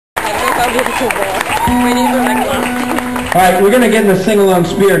Alright, we're gonna get in the sing-along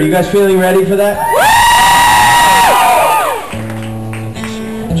spirit. Are you guys feeling ready for that?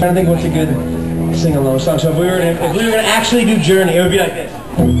 I'm trying to think what's a good sing-along song. So if we were gonna actually do Journey, it would be like this.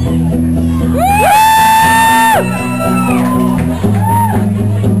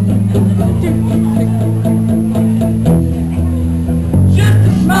 Just a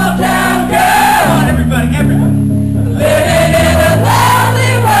small town girl. Everybody. Living in a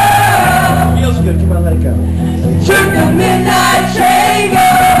lonely world. Feels good. Come on, let it go. Took a midnight train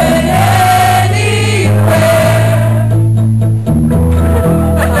going anywhere.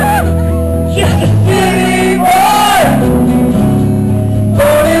 Just a city boy,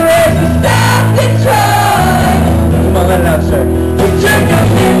 40 ways to stop the try. Come on, let it out, sir. We took a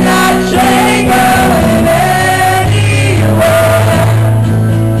midnight train going anywhere.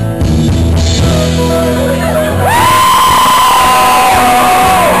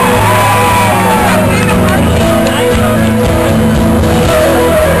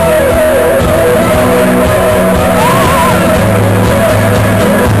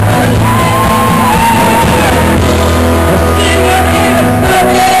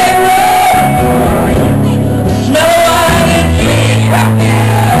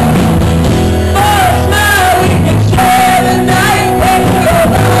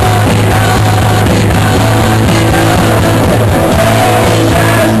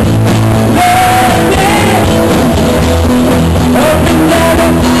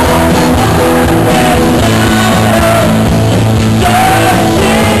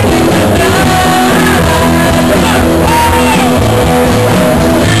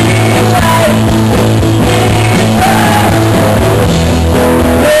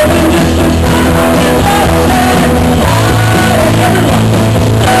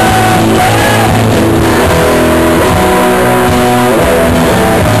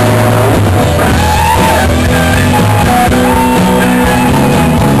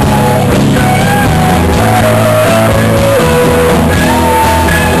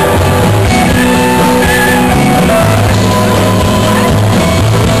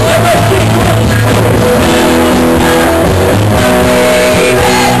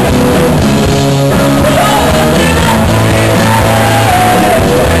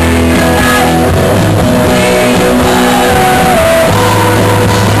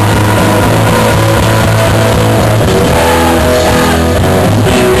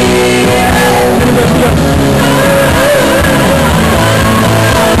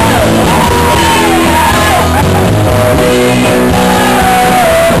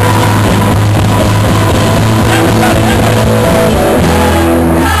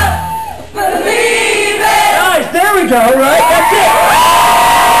 All right, that's it.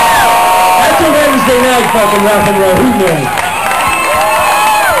 That's a Wednesday night fucking rock and roll. Who knows?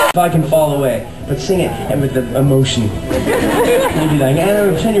 If I can fall away, but sing it and with the emotion. You'd be like,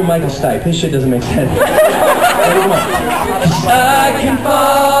 Anna, pretend you're Michael Stipe. His shit doesn't make sense. Ready, come on. I can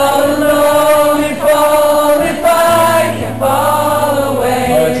fall alone if I can fall away.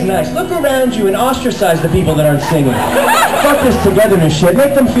 Oh, it's nice. Look around you and ostracize the people that aren't singing. Fuck this togetherness shit.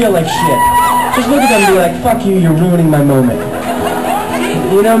 Make them feel like shit. Just look at them and be like, fuck you, you're ruining my moment.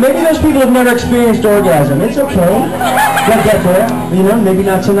 You know, maybe those people have never experienced orgasm. It's okay. They'll get there. You know, maybe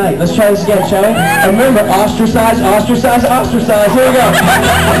not tonight. Let's try this again, shall we? And remember, ostracize, ostracize, ostracize. Here we go. I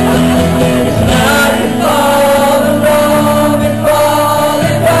can fall alone and fall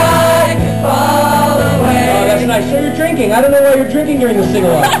if I can fall away. Oh, that's nice. So you're drinking. I don't know why you're drinking during the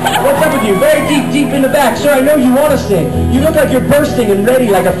sing-along. What's up with you? Very deep in the back. Sir, I know you want to sing. You look like you're bursting and ready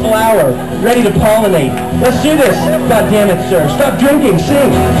like a flower, ready to pollinate. Let's do this. God damn it, sir. Stop drinking.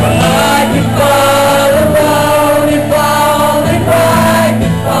 Sing. I can fall alone and fall if I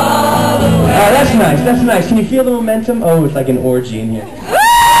can fall away. Oh, that's nice. That's nice. Can you feel the momentum? Oh, it's like an orgy in here.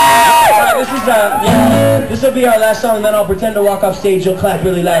 This will be our last song, and then I'll pretend to walk off stage. You'll clap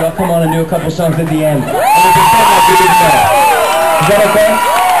really loud. I'll come on and do a couple songs at the end. And we'll pretend like we didn't know. Is that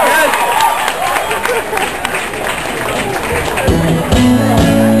okay?